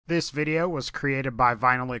This video was created by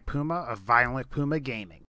VinylicPuma of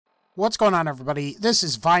VinylicPumaGaming. What's going on, everybody? This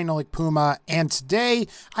is VinylicPuma, and today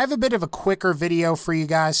I have a bit of a quicker video for you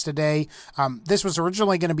guys today. This was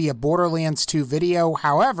originally going to be a Borderlands 2 video.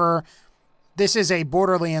 However, this is a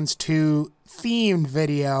Borderlands 2 themed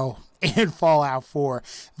video in Fallout 4.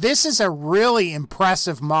 This is a really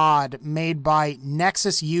impressive mod made by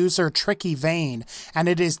Nexus User TrickyVein, and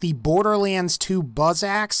it is the Borderlands 2 buzz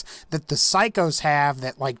axe that the psychos have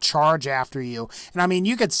that like charge after you. And I mean,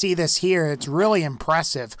 you could see this here. It's really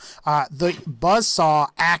impressive. The buzzsaw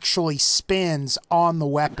actually spins on the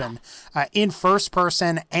weapon in first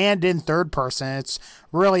person and in third person. It's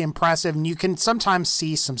really impressive, and you can sometimes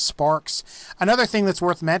see some sparks. Another thing that's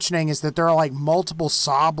worth mentioning is that there are like multiple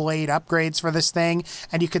saw blade upgrades for this thing,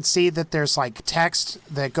 and you can see that there's like text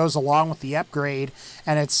that goes along with the upgrade,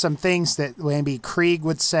 and it's some things that maybe Krieg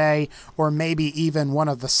would say, or maybe even one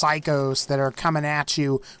of the psychos that are coming at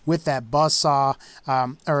you with that buzzsaw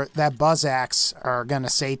or that buzz axe are gonna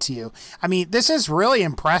say to you. I mean, this is really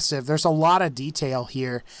impressive. There's a lot of detail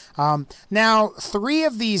here. Now, 3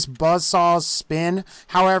 of these buzzsaws spin.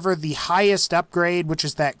 However, the highest upgrade, which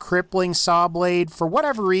is that crippling saw blade, for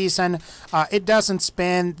whatever reason, it doesn't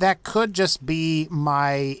spin. That could just be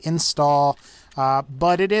my install,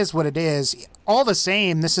 but it is what it is. All the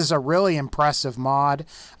same, this is a really impressive mod.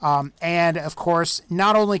 And of course,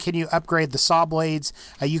 not only can you upgrade the saw blades,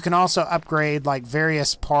 you can also upgrade like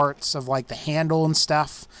various parts of like the handle and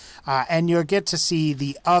stuff. And you'll get to see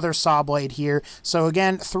the other saw blade here. So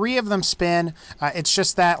again, 3 of them spin. It's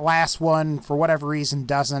just that last one, for whatever reason,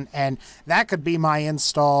 doesn't. And that could be my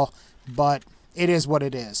install, but it is what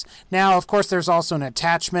it is. Now, of course, there's also an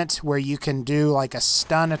attachment where you can do like a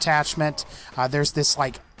stun attachment. There's this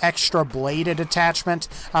like extra bladed attachment.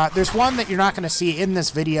 There's one that you're not going to see in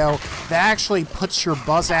this video that actually puts your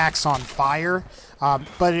buzz axe on fire.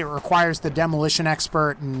 But it requires the demolition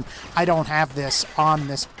expert, and I don't have this on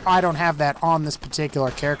this. I don't have that on this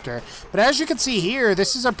particular character. But as you can see here,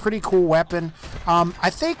 this is a pretty cool weapon. I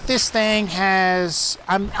think this thing has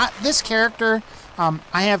this character.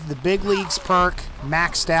 I have the big leagues perk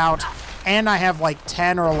maxed out, and I have like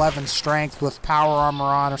 10 or 11 strength with power armor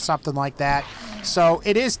on or something like that. So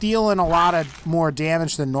it is dealing a lot of more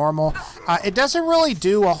damage than normal. It doesn't really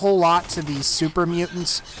do a whole lot to these super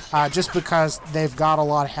mutants just because they've got a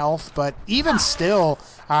lot of health. But even still,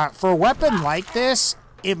 for a weapon like this,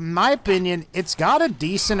 in my opinion, it's got a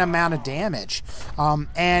decent amount of damage.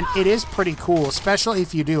 And it is pretty cool, especially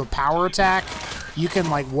if you do a power attack. You can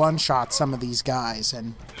like one-shot some of these guys,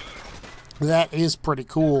 and that is pretty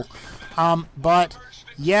cool. But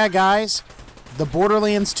yeah, guys, the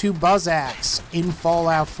Borderlands 2 buzz axe in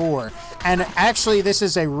Fallout 4. And actually, this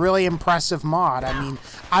is a really impressive mod. I mean,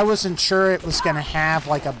 I wasn't sure it was going to have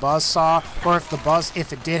like a buzzsaw, or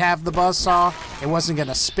if it did have the buzzsaw, it wasn't going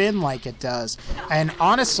to spin like it does. And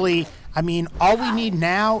honestly, I mean, all we need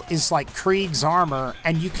now is like Krieg's armor,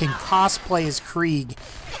 and you can cosplay as Krieg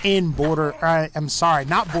in I'm sorry,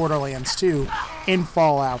 not Borderlands 2, in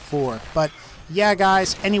Fallout 4. But yeah,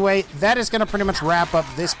 guys, anyway, that is going to pretty much wrap up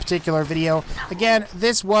this particular video. Again,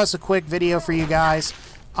 this was a quick video for you guys.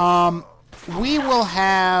 We will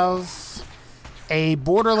have a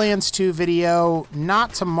Borderlands 2 video,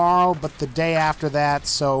 not tomorrow, but the day after that.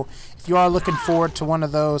 So if you are looking forward to one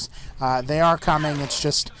of those, they are coming. It's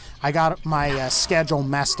just I got my schedule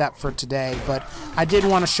messed up for today, but I did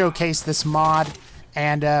want to showcase this mod.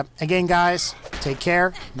 And again, guys, take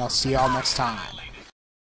care, and I'll see y'all next time.